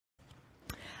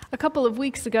A couple of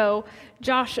weeks ago,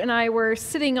 Josh and I were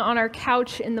sitting on our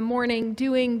couch in the morning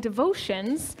doing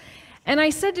devotions, and I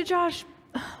said to Josh,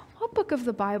 "What book of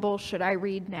the Bible should I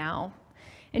read now?"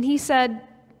 And he said,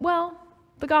 "Well,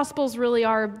 the Gospels really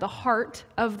are the heart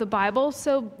of the Bible,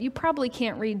 so you probably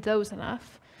can't read those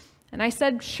enough." And I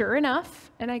said, "Sure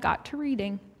enough," and I got to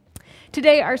reading.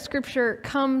 Today, our scripture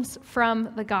comes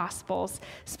from the Gospels,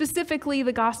 specifically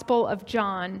the Gospel of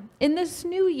John. In this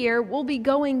new year, we'll be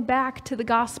going back to the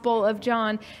Gospel of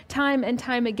John time and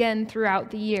time again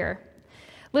throughout the year.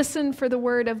 Listen for the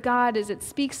word of God as it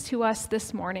speaks to us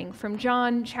this morning from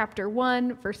John chapter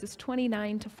 1, verses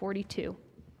 29 to 42.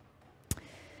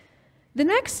 The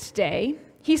next day,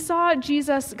 he saw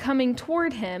Jesus coming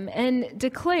toward him and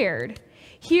declared,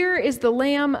 "Here is the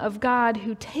Lamb of God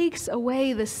who takes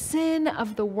away the sin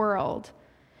of the world.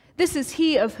 This is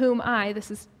he of whom this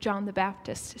is John the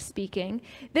Baptist speaking,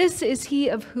 this is he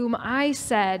of whom I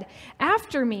said,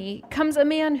 after me comes a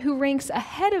man who ranks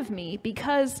ahead of me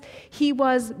because he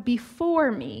was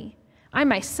before me. I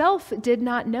myself did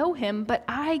not know him, but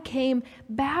I came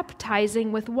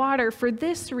baptizing with water for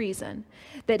this reason,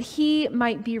 that he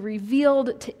might be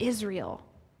revealed to Israel."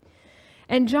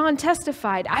 And John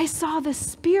testified, "I saw the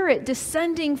Spirit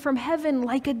descending from heaven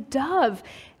like a dove,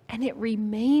 and it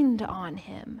remained on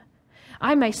him.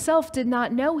 I myself did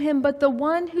not know him, but the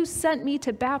one who sent me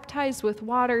to baptize with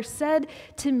water said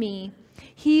to me,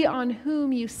 'He on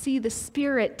whom you see the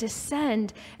Spirit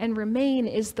descend and remain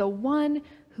is the one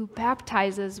who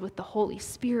baptizes with the Holy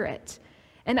Spirit.'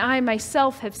 And I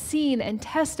myself have seen and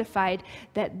testified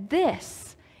that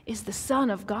this is the Son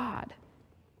of God."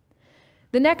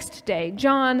 The next day,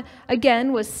 John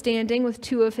again was standing with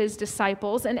two of his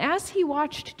disciples, and as he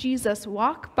watched Jesus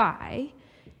walk by,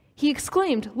 he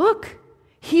exclaimed, "Look,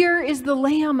 here is the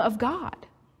Lamb of God."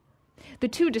 The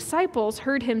two disciples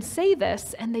heard him say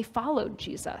this, and they followed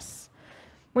Jesus.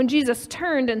 When Jesus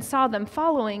turned and saw them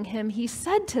following him, he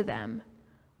said to them,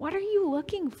 "What are you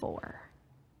looking for?"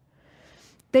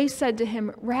 They said to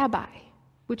him, "Rabbi,"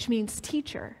 which means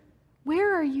teacher,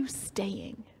 "where are you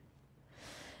staying?"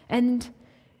 And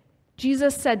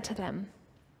Jesus said to them,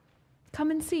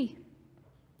 "Come and see."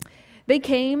 They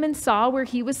came and saw where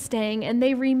he was staying, and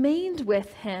they remained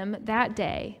with him that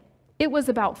day. It was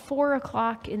about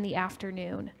 4:00 in the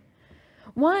afternoon.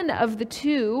 One of the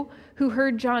two who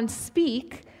heard John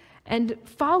speak and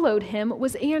followed him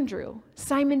was Andrew,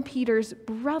 Simon Peter's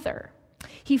brother.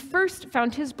 He first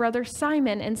found his brother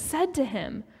Simon and said to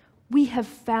him, "We have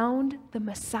found the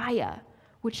Messiah,"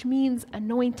 which means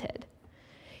anointed.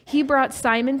 He brought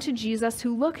Simon to Jesus,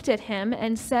 who looked at him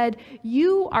and said,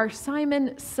 "You are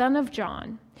Simon, son of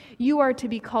John. You are to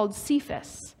be called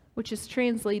Cephas," which is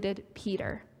translated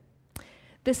Peter.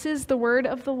 This is the word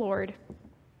of the Lord.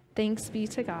 Thanks be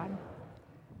to God.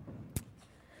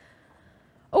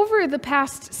 Over the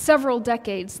past several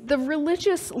decades, the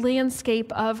religious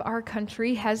landscape of our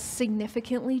country has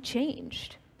significantly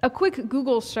changed. A quick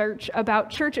Google search about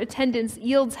church attendance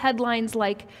yields headlines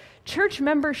like "Church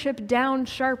membership down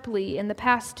sharply in the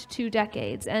past 2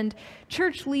 decades," and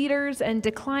 "Church leaders and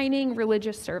declining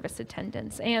religious service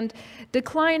attendance," and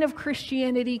 "Decline of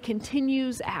Christianity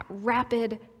continues at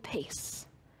rapid pace."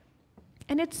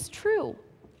 And it's true.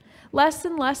 Less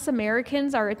and less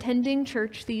Americans are attending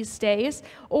church these days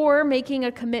or making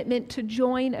a commitment to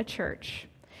join a church.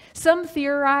 Some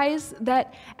theorize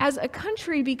that as a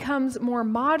country becomes more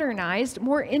modernized,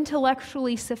 more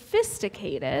intellectually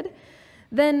sophisticated,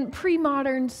 then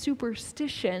pre-modern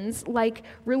superstitions like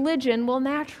religion will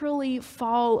naturally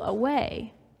fall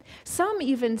away. Some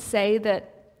even say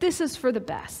that this is for the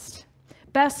best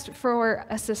for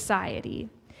a society,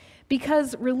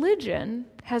 because religion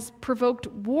has provoked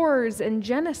wars and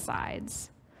genocides.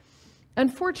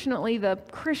 Unfortunately, the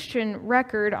Christian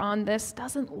record on this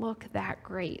doesn't look that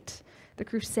great. The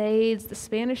Crusades, the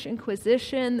Spanish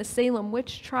Inquisition, the Salem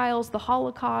witch trials, the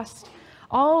Holocaust,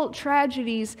 all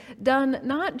tragedies done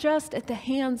not just at the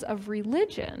hands of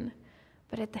religion,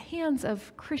 but at the hands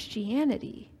of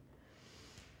Christianity.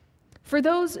 For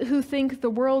those who think the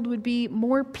world would be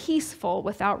more peaceful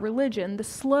without religion, the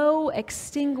slow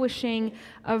extinguishing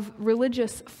of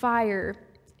religious fire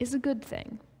is a good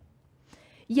thing.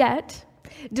 Yet,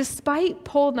 despite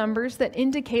poll numbers that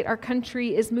indicate our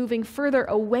country is moving further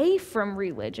away from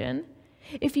religion,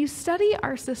 if you study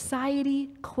our society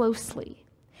closely,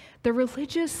 the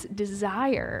religious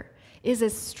desire is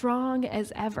as strong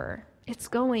as ever. It's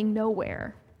going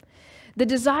nowhere. The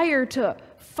desire to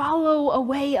follow a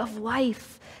way of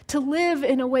life, to live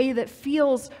in a way that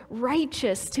feels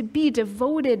righteous, to be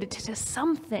devoted to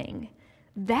something,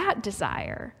 that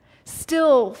desire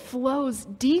still flows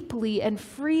deeply and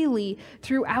freely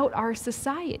throughout our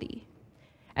society.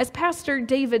 As Pastor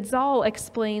David Zoll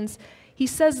explains, he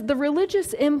says the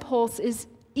religious impulse is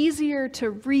easier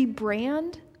to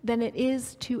rebrand than it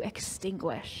is to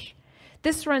extinguish.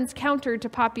 This runs counter to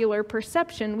popular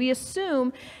perception. We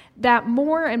assume that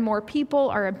more and more people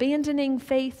are abandoning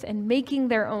faith and making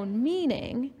their own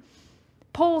meaning.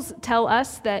 Polls tell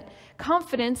us that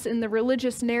confidence in the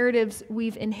religious narratives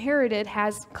we've inherited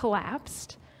has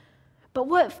collapsed. But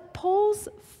what polls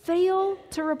fail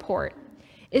to report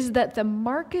is that the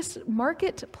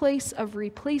marketplace of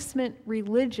replacement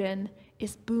religion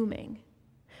is booming.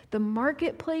 The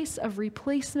marketplace of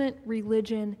replacement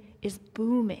religion is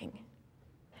booming.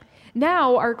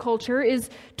 Now our culture is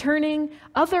turning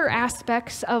other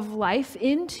aspects of life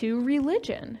into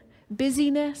religion.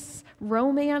 Busyness,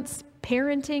 romance,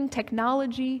 parenting,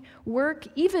 technology, work,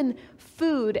 even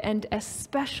food, and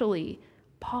especially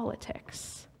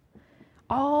politics.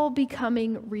 All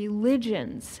becoming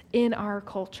religions in our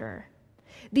culture.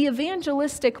 The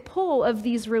evangelistic pull of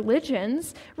these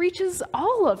religions reaches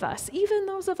all of us, even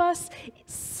those of us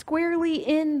squarely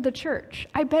in the church.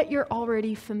 I bet you're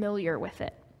already familiar with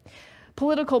it.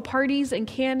 Political parties and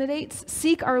candidates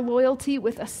seek our loyalty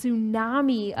with a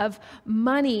tsunami of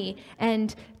money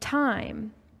and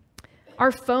time.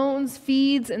 Our phones,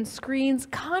 feeds, and screens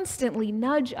constantly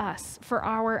nudge us for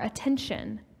our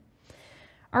attention.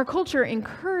 Our culture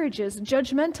encourages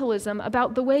judgmentalism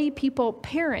about the way people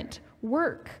parent,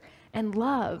 work, and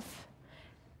love.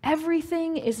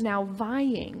 Everything is now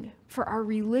vying for our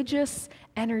religious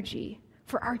energy,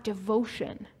 for our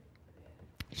devotion.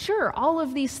 Sure, all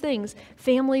of these things,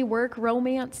 family, work,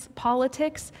 romance,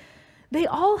 politics, they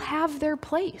all have their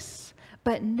place.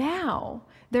 But now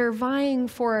they're vying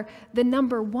for the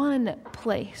number one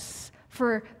place,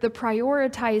 for the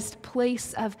prioritized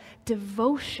place of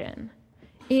devotion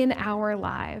in our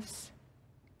lives.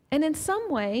 And in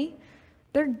some way,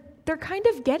 they're kind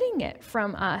of getting it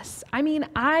from us. I mean,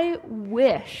 I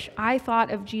wish I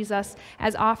thought of Jesus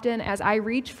as often as I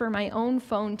reach for my own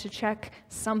phone to check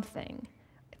something.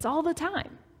 It's all the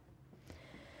time.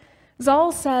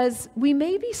 Zoll says, we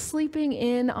may be sleeping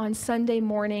in on Sunday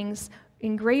mornings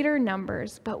in greater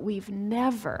numbers, but we've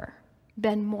never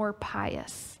been more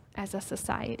pious as a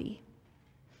society.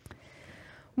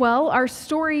 Well, our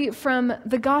story from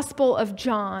the Gospel of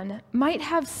John might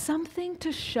have something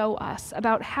to show us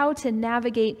about how to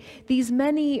navigate these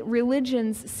many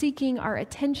religions seeking our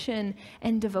attention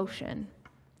and devotion.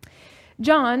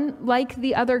 John, like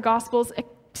the other Gospels,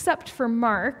 except for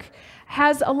Mark,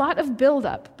 has a lot of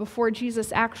buildup before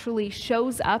Jesus actually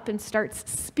shows up and starts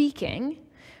speaking.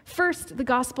 First, the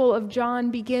Gospel of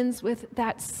John begins with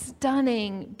that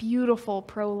stunning, beautiful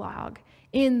prologue.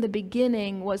 In the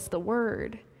beginning was the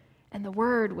Word, and the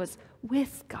Word was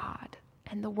with God,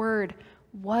 and the Word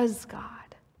was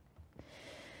God.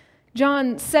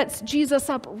 John sets Jesus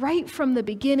up right from the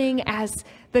beginning as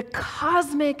the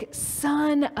cosmic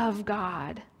Son of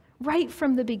God. Right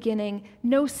from the beginning,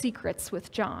 no secrets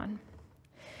with John.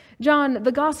 John,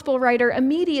 the gospel writer,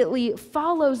 immediately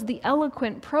follows the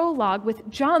eloquent prologue with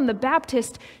John the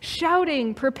Baptist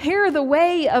shouting, "Prepare the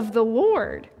way of the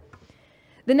Lord."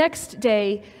 The next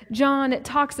day, John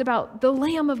talks about the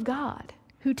Lamb of God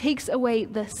who takes away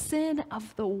the sin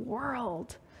of the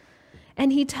world.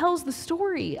 And he tells the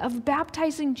story of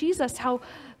baptizing Jesus, how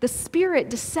the Spirit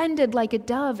descended like a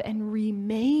dove and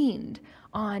remained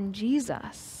on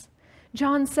Jesus.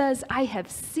 John says, I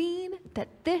have seen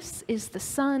that this is the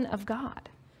Son of God.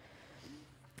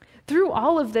 Through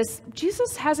all of this,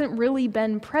 Jesus hasn't really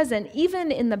been present.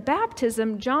 Even in the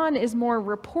baptism, John is more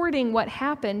reporting what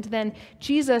happened than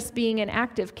Jesus being an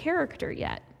active character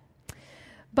yet.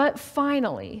 But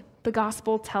finally, the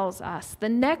gospel tells us, the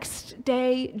next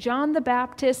day, John the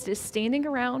Baptist is standing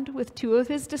around with two of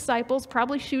his disciples,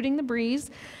 probably shooting the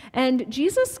breeze, and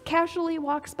Jesus casually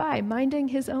walks by, minding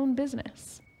his own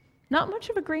business. Not much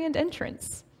of a grand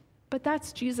entrance, but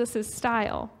that's Jesus'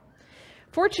 style.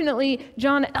 Fortunately,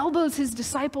 John elbows his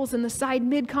disciples in the side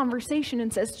mid-conversation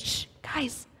and says, "Shh,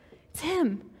 guys, it's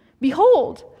him.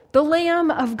 Behold, the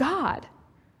Lamb of God."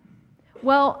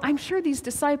 Well, I'm sure these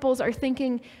disciples are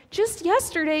thinking, just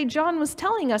yesterday, John was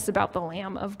telling us about the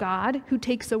Lamb of God who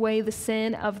takes away the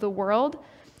sin of the world.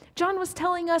 John was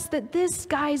telling us that this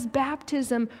guy's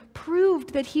baptism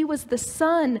proved that he was the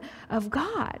Son of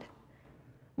God.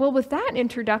 Well, with that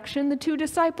introduction, the two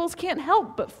disciples can't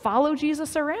help but follow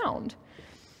Jesus around.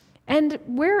 And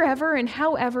wherever and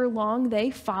however long they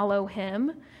follow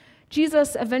him,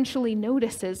 Jesus eventually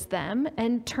notices them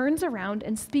and turns around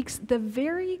and speaks the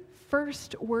very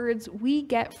first words we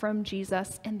get from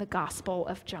Jesus in the Gospel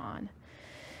of John.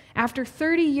 After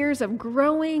 30 years of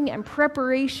growing and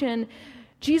preparation,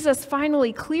 Jesus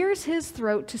finally clears his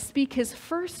throat to speak his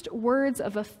first words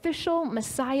of official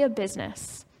Messiah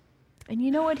business. And you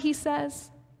know what he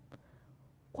says?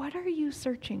 What are you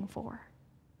searching for?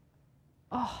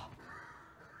 Oh,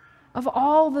 of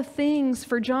all the things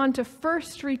for John to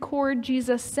first record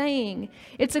Jesus saying,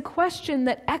 it's a question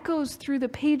that echoes through the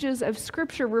pages of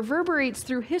Scripture, reverberates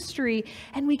through history,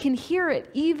 and we can hear it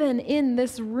even in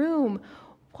this room.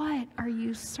 What are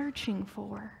you searching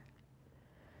for?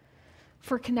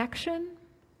 For connection?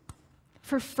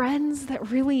 For friends that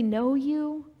really know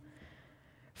you?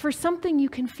 For something you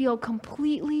can feel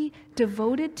completely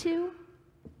devoted to?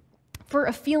 For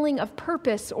a feeling of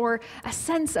purpose or a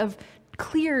sense of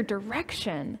clear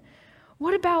direction?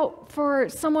 What about for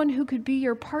someone who could be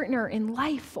your partner in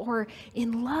life or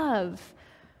in love?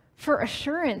 For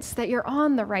assurance that you're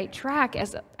on the right track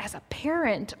as a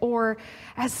parent or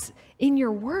as in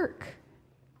your work?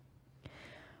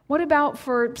 What about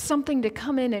for something to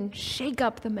come in and shake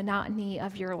up the monotony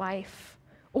of your life?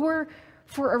 Or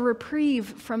for a reprieve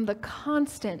from the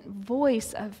constant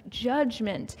voice of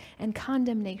judgment and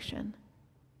condemnation?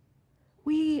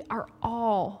 We are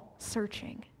all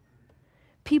searching.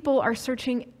 People are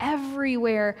searching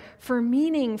everywhere for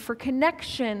meaning, for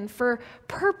connection, for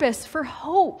purpose, for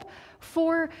hope,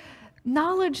 for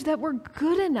knowledge that we're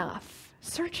good enough,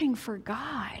 searching for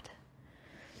God.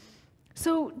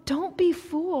 So don't be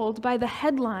fooled by the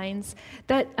headlines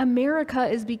that America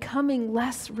is becoming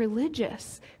less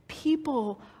religious.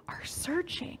 People are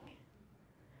searching.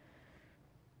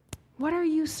 What are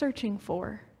you searching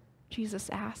for?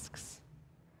 Jesus asks.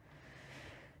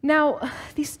 Now,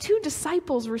 these two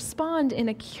disciples respond in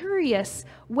a curious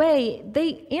way.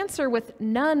 They answer with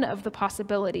none of the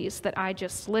possibilities that I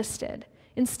just listed.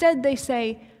 Instead, they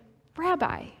say,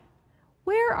 Rabbi,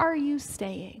 where are you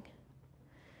staying?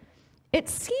 It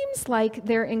seems like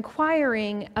they're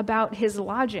inquiring about his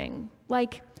lodging.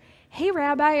 Like, hey,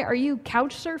 Rabbi, are you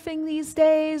couch surfing these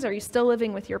days? Are you still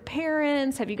living with your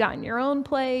parents? Have you gotten your own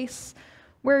place?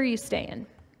 Where are you staying?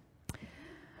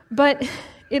 But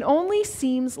it only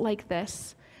seems like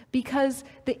this because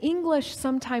the English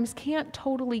sometimes can't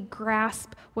totally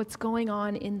grasp what's going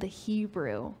on in the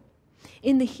Hebrew.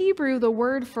 In the Hebrew, the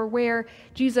word for where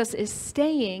Jesus is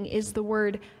staying is the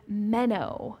word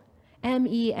meno,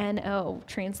 M-E-N-O,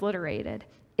 transliterated.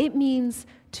 It means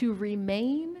to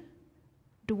remain,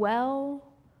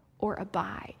 dwell, or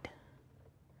abide.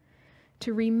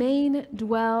 To remain,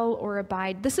 dwell, or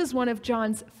abide. This is one of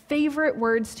John's favorite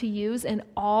words to use in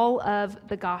all of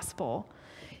the gospel.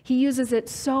 He uses it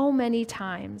so many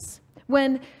times.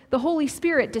 When the Holy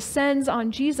Spirit descends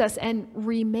on Jesus and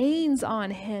remains on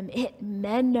him, it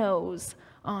menos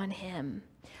on him.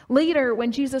 Later,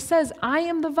 when Jesus says, I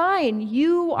am the vine,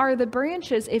 you are the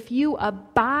branches. If you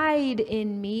abide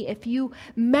in me, if you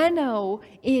meno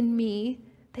in me,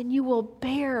 then you will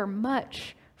bear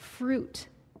much fruit.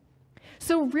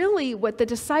 So really what the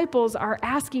disciples are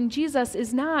asking Jesus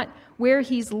is not where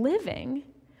he's living,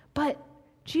 but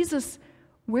Jesus,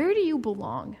 where do you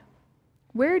belong?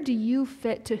 Where do you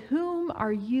fit? To whom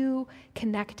are you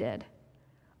connected?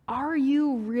 Are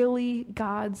you really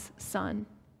God's son?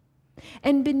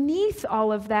 And beneath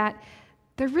all of that,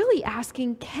 they're really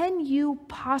asking, can you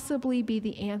possibly be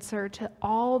the answer to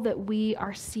all that we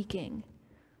are seeking?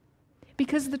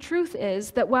 Because the truth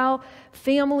is that while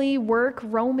family, work,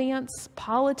 romance,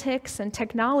 politics, and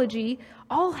technology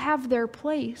all have their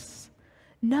place,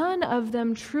 none of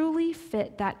them truly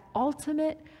fit that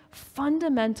ultimate,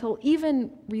 fundamental,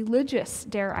 even religious,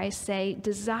 dare I say,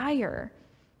 desire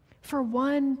for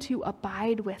one to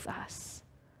abide with us.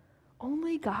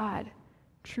 Only God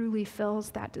truly fills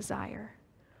that desire.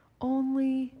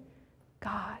 Only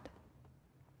God.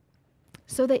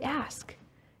 So they ask,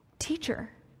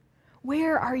 Teacher,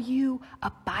 where are you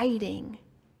abiding?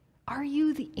 Are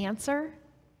you the answer?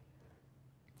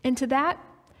 And to that,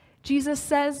 Jesus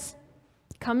says,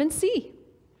 come and see.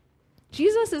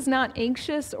 Jesus is not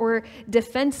anxious or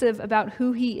defensive about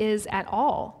who he is at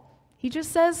all. He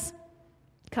just says,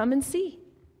 come and see.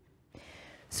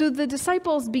 So the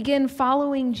disciples begin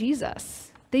following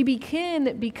Jesus. They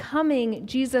begin becoming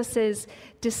Jesus's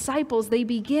disciples. They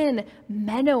begin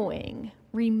menoing,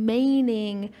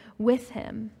 remaining with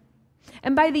him.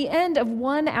 And by the end of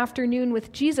one afternoon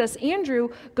with Jesus, Andrew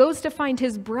goes to find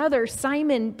his brother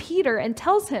Simon Peter and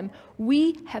tells him,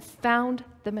 we have found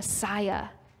the Messiah.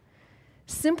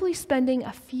 Simply spending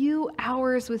a few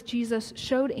hours with Jesus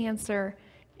showed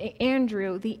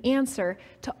Andrew the answer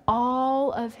to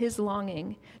all of his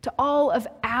longing, to all of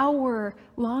our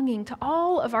longing, to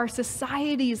all of our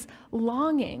society's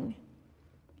longing.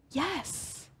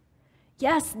 Yes,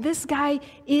 this guy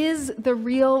is the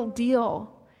real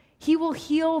deal. He will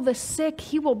heal the sick.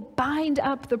 He will bind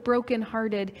up the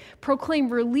brokenhearted, proclaim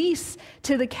release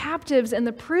to the captives and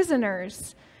the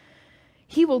prisoners.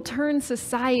 He will turn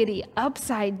society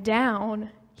upside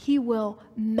down. He will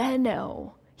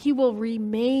meno. He will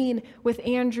remain with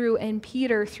Andrew and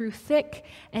Peter through thick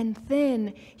and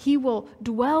thin. He will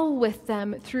dwell with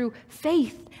them through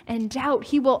faith and doubt.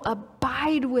 He will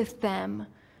abide with them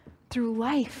through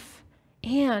life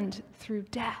and through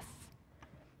death.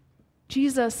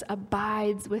 Jesus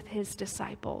abides with his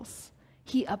disciples.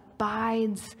 He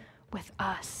abides with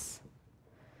us.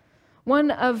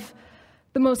 One of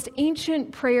the most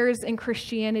ancient prayers in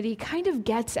Christianity kind of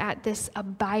gets at this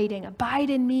abiding. Abide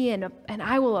in me and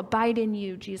I will abide in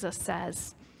you, Jesus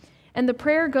says. And the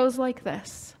prayer goes like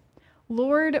this: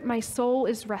 Lord, my soul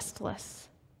is restless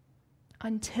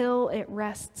until it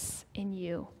rests in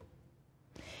you.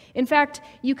 In fact,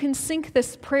 you can sync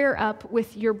this prayer up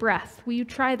with your breath. Will you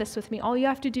try this with me? All you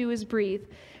have to do is breathe.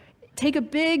 Take a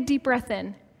big, deep breath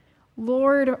in.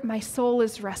 Lord, my soul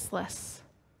is restless.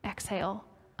 Exhale.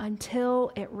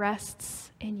 Until it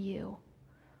rests in you.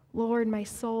 Lord, my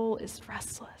soul is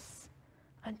restless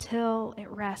until it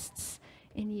rests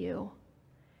in you.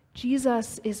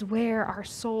 Jesus is where our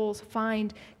souls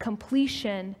find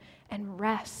completion and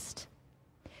rest.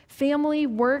 Family,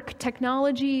 work,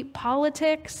 technology,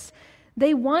 politics,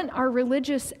 they want our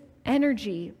religious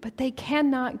energy, but they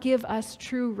cannot give us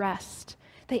true rest.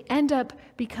 They end up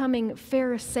becoming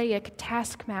Pharisaic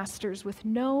taskmasters with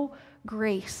no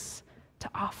grace to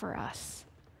offer us.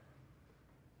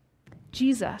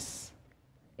 Jesus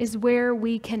is where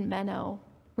we can meno,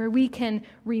 where we can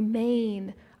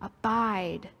remain,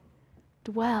 abide,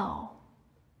 dwell.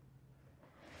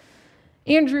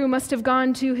 Andrew must have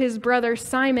gone to his brother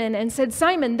Simon and said,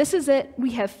 Simon, this is it.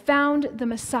 We have found the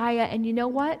Messiah, and you know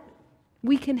what?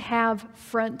 We can have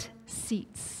front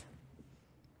seats.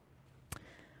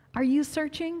 Are you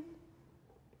searching?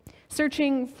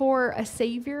 Searching for a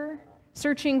Savior?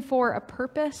 Searching for a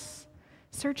purpose?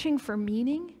 Searching for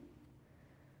meaning?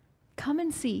 Come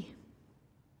and see.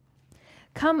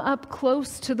 Come up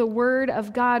close to the Word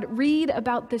of God. Read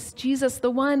about this Jesus,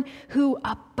 the one who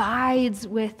abides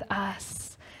with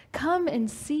us. Come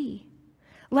and see.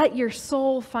 Let your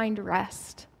soul find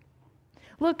rest.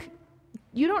 Look,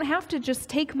 you don't have to just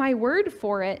take my word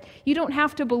for it. You don't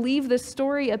have to believe this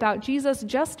story about Jesus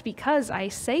just because I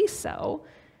say so.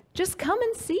 Just come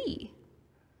and see.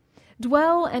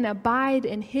 Dwell and abide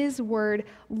in his word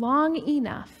long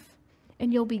enough,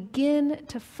 and you'll begin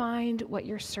to find what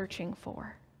you're searching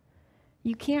for.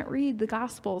 You can't read the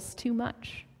Gospels too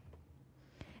much.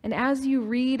 And as you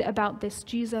read about this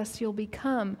Jesus, you'll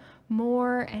become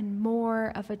more and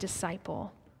more of a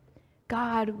disciple.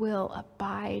 God will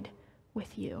abide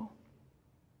with you.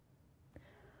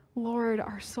 Lord,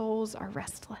 our souls are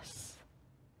restless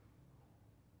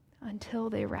until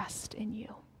they rest in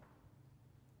you.